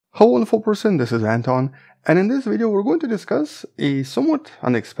Hello wonderful person, this is Anton, and in this video we're going to discuss a somewhat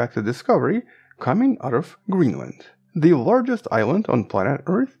unexpected discovery coming out of Greenland, the largest island on planet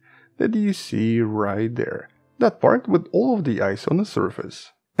Earth that you see right there, that part with all of the ice on the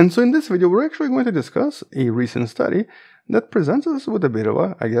surface. And so in this video we're actually going to discuss a recent study that presents us with a bit of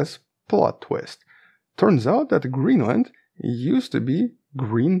a, plot twist. Turns out that Greenland used to be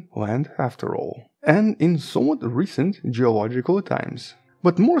Greenland after all, and in somewhat recent geological times.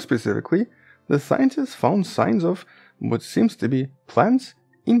 But more specifically, the scientists found signs of what seems to be plants,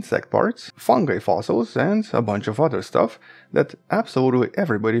 insect parts, fungi fossils, and a bunch of other stuff that absolutely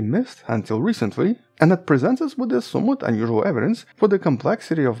everybody missed until recently, and that presents us with this somewhat unusual evidence for the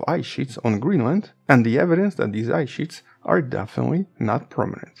complexity of ice sheets on Greenland, and the evidence that these ice sheets are definitely not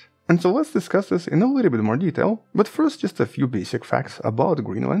permanent. And so let's discuss this in a little bit more detail, but first just a few basic facts about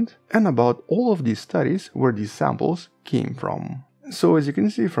Greenland, and about all of these studies where these samples came from. So as you can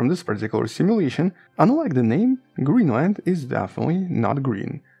see from this particular simulation, unlike the name, Greenland is definitely not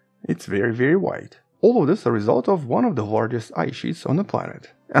green. It's very white. All of this is a result of one of the largest ice sheets on the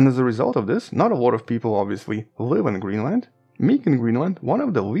planet. And as a result of this, not a lot of people obviously live in Greenland, making Greenland one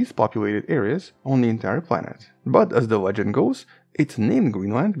of the least populated areas on the entire planet. But as the legend goes, it's named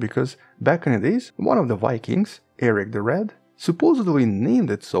Greenland because back in the days, one of the Vikings, Eric the Red, supposedly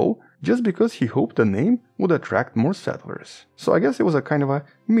named it so just because he hoped the name would attract more settlers. So I guess it was a kind of a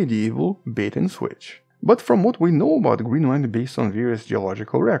medieval bait and switch. But from what we know about Greenland based on various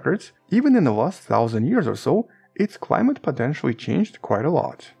geological records, even in the last 1,000 years or so, its climate potentially changed quite a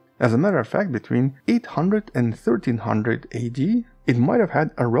lot. As a matter of fact, between 800 and 1300 AD, it might have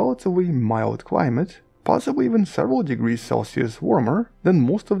had a relatively mild climate, possibly even several degrees Celsius warmer than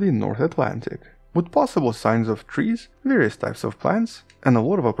most of the North Atlantic, with possible signs of trees, various types of plants, and a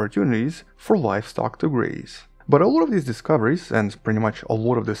lot of opportunities for livestock to graze. But a lot of these discoveries, and pretty much a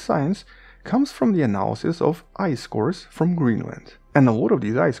lot of the science, comes from the analysis of ice cores from Greenland. And a lot of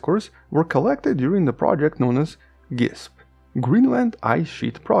these ice cores were collected during the project known as GISP, Greenland Ice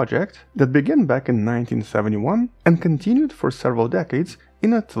Sheet Project, that began back in 1971 and continued for several decades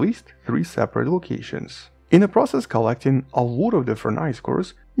in at least 3 separate locations. In the process collecting a lot of different ice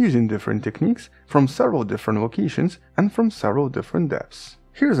cores using different techniques from several different locations and from several different depths.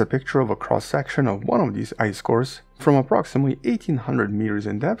 Here's a picture of a cross-section of one of these ice cores from approximately 1800 meters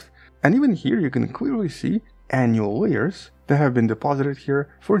in depth, and even here you can clearly see annual layers that have been deposited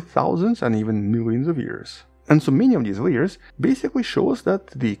here for thousands and even millions of years. And so many of these layers basically show us that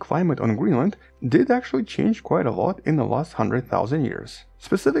the climate on Greenland did actually change quite a lot in the last 100,000 years.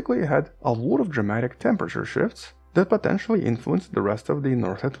 Specifically, it had a lot of dramatic temperature shifts that potentially influenced the rest of the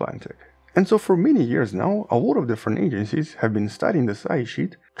North Atlantic. And so for many years now, a lot of different agencies have been studying this ice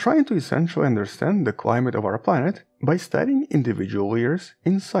sheet, trying to essentially understand the climate of our planet by studying individual layers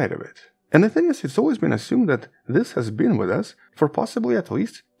inside of it. And the thing is, it's always been assumed that this has been with us for possibly at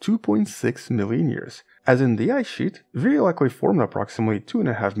least 2.6 million years, as in the ice sheet very likely formed approximately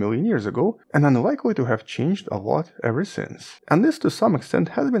 2.5 million years ago and unlikely to have changed a lot ever since. And this to some extent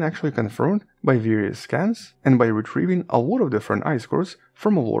has been actually confirmed by various scans and by retrieving a lot of different ice cores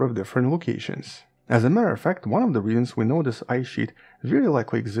from a lot of different locations. As a matter of fact, one of the reasons we know this ice sheet very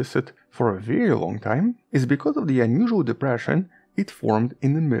likely existed for a very long time is because of the unusual depression it formed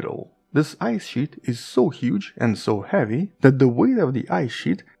in the middle. This ice sheet is so huge and so heavy that the weight of the ice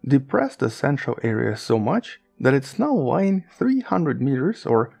sheet depressed the central area so much that it's now lying 300 meters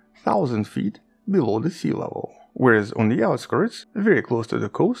or 1,000 feet below the sea level. Whereas on the outskirts, very close to the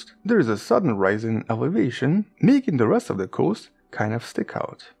coast, there is a sudden rise in elevation, making the rest of the coast kind of stick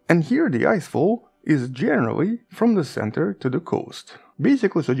out. And here the ice flow is generally from the center to the coast,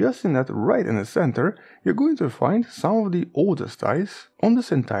 basically suggesting that right in the center you're going to find some of the oldest ice on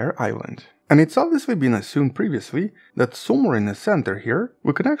this entire island. And it's obviously been assumed previously that somewhere in the center here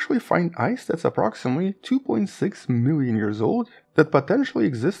we can actually find ice that's approximately 2.6 million years old that potentially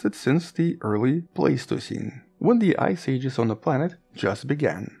existed since the early Pleistocene, when the ice ages on the planet just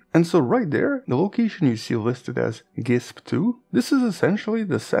began. And so right there, the location you see listed as GISP-2, this is essentially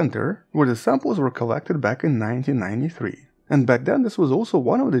the center where the samples were collected back in 1993. And back then this was also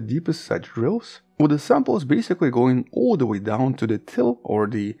one of the deepest such drills, with the samples basically going all the way down to the till or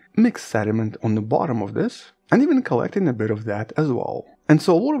the mixed sediment on the bottom of this, and even collecting a bit of that as well. And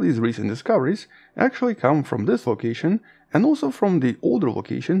so a lot of these recent discoveries actually come from this location and also from the older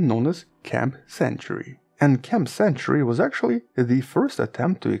location known as Camp Century. And Camp Century was actually the first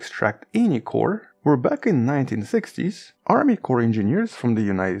attempt to extract any core, where back in 1960s, Army Corps engineers from the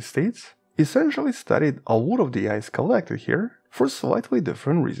United States essentially studied a lot of the ice collected here for slightly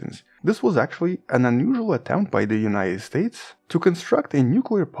different reasons. This was actually an unusual attempt by the United States to construct a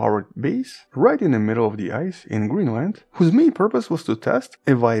nuclear-powered base right in the middle of the ice in Greenland, whose main purpose was to test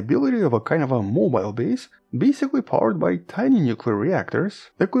a viability of a kind of a mobile base, basically powered by tiny nuclear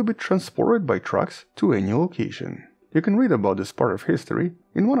reactors that could be transported by trucks to any location. You can read about this part of history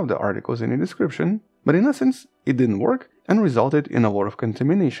in one of the articles in the description, but in essence, it didn't work and resulted in a lot of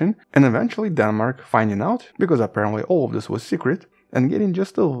contamination, and eventually Denmark finding out, because apparently all of this was secret, and getting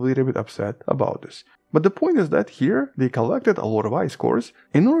just a little bit upset about this. But the point is that here they collected a lot of ice cores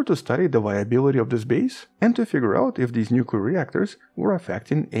in order to study the viability of this base and to figure out if these nuclear reactors were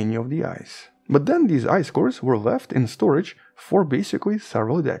affecting any of the ice. But then these ice cores were left in storage for basically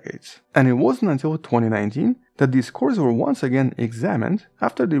several decades. And it wasn't until 2019 that these cores were once again examined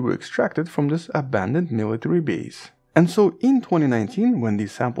after they were extracted from this abandoned military base. And so in 2019, when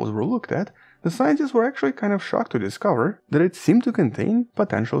these samples were looked at, the scientists were actually kind of shocked to discover that it seemed to contain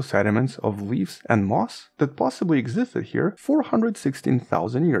potential sediments of leaves and moss that possibly existed here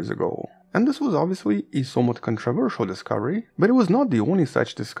 416,000 years ago. And this was obviously a somewhat controversial discovery, but it was not the only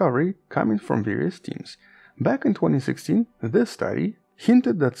such discovery coming from various teams. Back in 2016, this study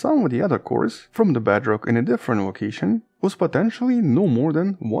hinted that some of the other cores from the bedrock in a different location was potentially no more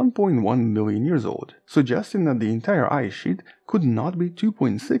than 1.1 million years old, suggesting that the entire ice sheet could not be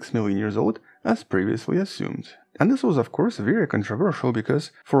 2.6 million years old as previously assumed. And this was of course very controversial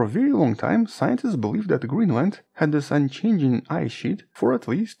because for a very long time scientists believed that Greenland had this unchanging ice sheet for at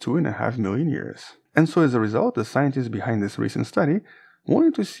least 2.5 million years. And so as a result, the scientists behind this recent study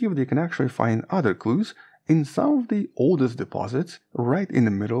wanted to see if they can actually find other clues in some of the oldest deposits right in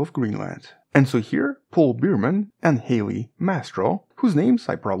the middle of Greenland. And so here, Paul Bierman and Haley Mastro, whose names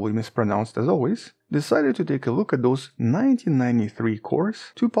I probably mispronounced as always, decided to take a look at those 1993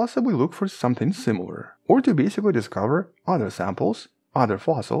 cores to possibly look for something similar, or to basically discover other samples, other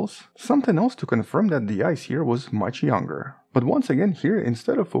fossils, something else to confirm that the ice here was much younger. But once again here,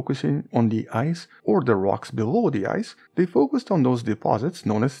 instead of focusing on the ice or the rocks below the ice, they focused on those deposits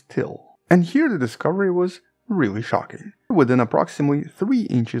known as till. And here the discovery was really shocking. Within approximately 3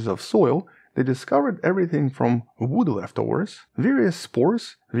 inches of soil, they discovered everything from wood leftovers, various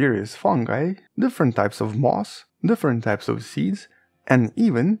spores, various fungi, different types of moss, different types of seeds, and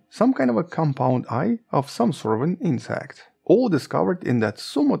even some kind of a compound eye of some sort of an insect. All discovered in that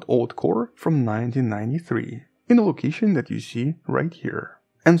somewhat old core from 1993, in a location that you see right here.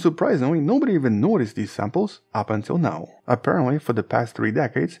 And surprisingly, nobody even noticed these samples up until now. Apparently, for the past 3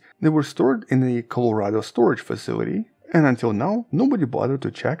 decades, they were stored in a Colorado storage facility, and until now, nobody bothered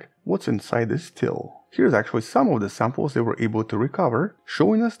to check what's inside this till. Here's actually some of the samples they were able to recover,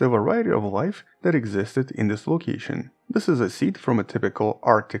 showing us the variety of life that existed in this location. This is a seed from a typical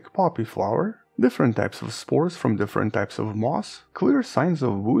Arctic poppy flower, different types of spores from different types of moss, clear signs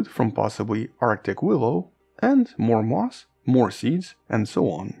of wood from possibly Arctic willow, and more moss, more seeds, and so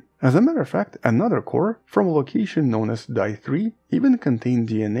on. As a matter of fact, another core from a location known as Die 3 even contained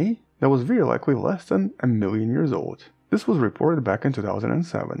DNA that was very likely less than 1 million years old. This was reported back in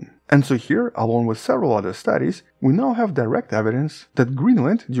 2007. And so here, along with several other studies, we now have direct evidence that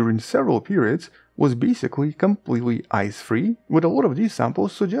Greenland during several periods was basically completely ice-free, with a lot of these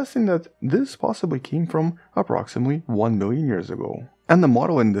samples suggesting that this possibly came from approximately 1 million years ago. And the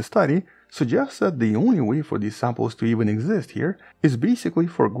model in this study suggests that the only way for these samples to even exist here is basically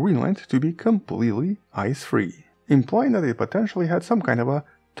for Greenland to be completely ice-free, implying that it potentially had some kind of a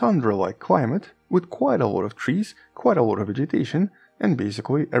tundra-like climate with quite a lot of trees, quite a lot of vegetation, and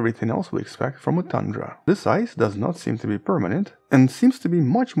basically everything else we expect from a tundra. This ice does not seem to be permanent and seems to be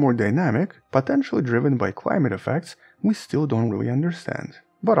much more dynamic, potentially driven by climate effects we still don't really understand.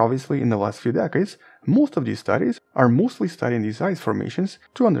 But obviously in the last few decades, most of these studies are mostly studying these ice formations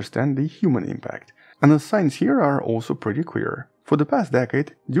to understand the human impact. And the signs here are also pretty clear. For the past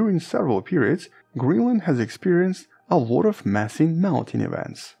decade, during several periods, Greenland has experienced a lot of Massey melting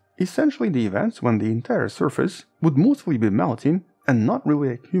events. Essentially the events when the entire surface would mostly be melting and not really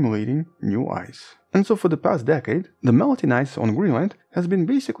accumulating new ice. And so for the past decade, the melting ice on Greenland has been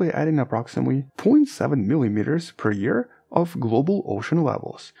basically adding approximately 0.7 millimeters per year of global ocean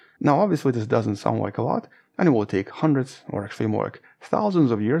levels. Now obviously this doesn't sound like a lot, and it will take hundreds, or actually more like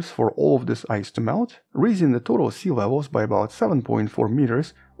thousands of years for all of this ice to melt, raising the total sea levels by about 7.4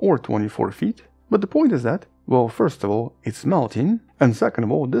 meters or 24 feet. But the point is that, well, first of all, it's melting, and second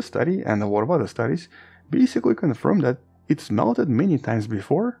of all, this study and a lot of other studies basically confirm that it's melted many times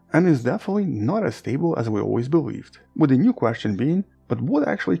before and is definitely not as stable as we always believed. With the new question being, but what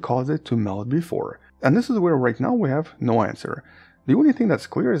actually caused it to melt before? And this is where right now we have no answer. The only thing that's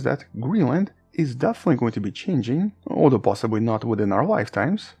clear is that Greenland is definitely going to be changing, although possibly not within our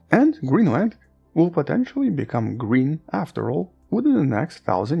lifetimes, and Greenland will potentially become green after all within the next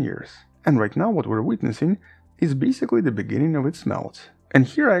 1,000 years. And right now what we're witnessing is basically the beginning of its melt. And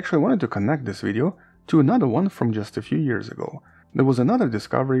here I actually wanted to connect this video to another one from just a few years ago. There was another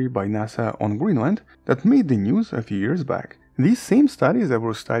discovery by NASA on Greenland that made the news a few years back. These same studies that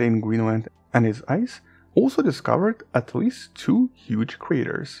were studying Greenland and its ice also discovered at least 2 huge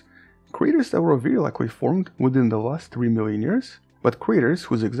craters. Craters that were very likely formed within the last 3 million years, but craters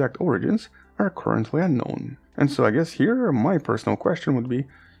whose exact origins are currently unknown. And so I guess here my personal question would be,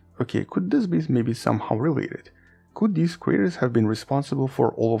 okay, could this be maybe somehow related? Could these craters have been responsible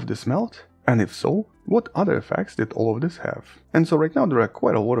for all of this melt? And if so, what other effects did all of this have? And so right now there are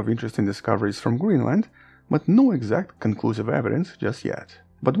quite a lot of interesting discoveries from Greenland, but no exact conclusive evidence just yet.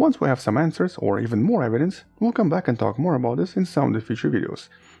 But once we have some answers or even more evidence, we'll come back and talk more about this in some of the future videos.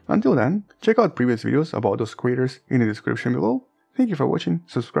 Until then, check out previous videos about those craters in the description below. Thank you for watching,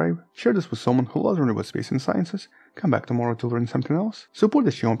 subscribe, share this with someone who loves learning about space and sciences, come back tomorrow to learn something else, support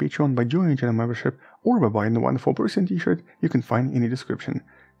the channel on Patreon by joining the channel membership or by buying the Wonderful Person t-shirt you can find in the description.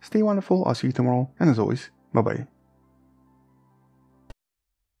 Stay wonderful, I'll see you tomorrow, and as always, bye bye.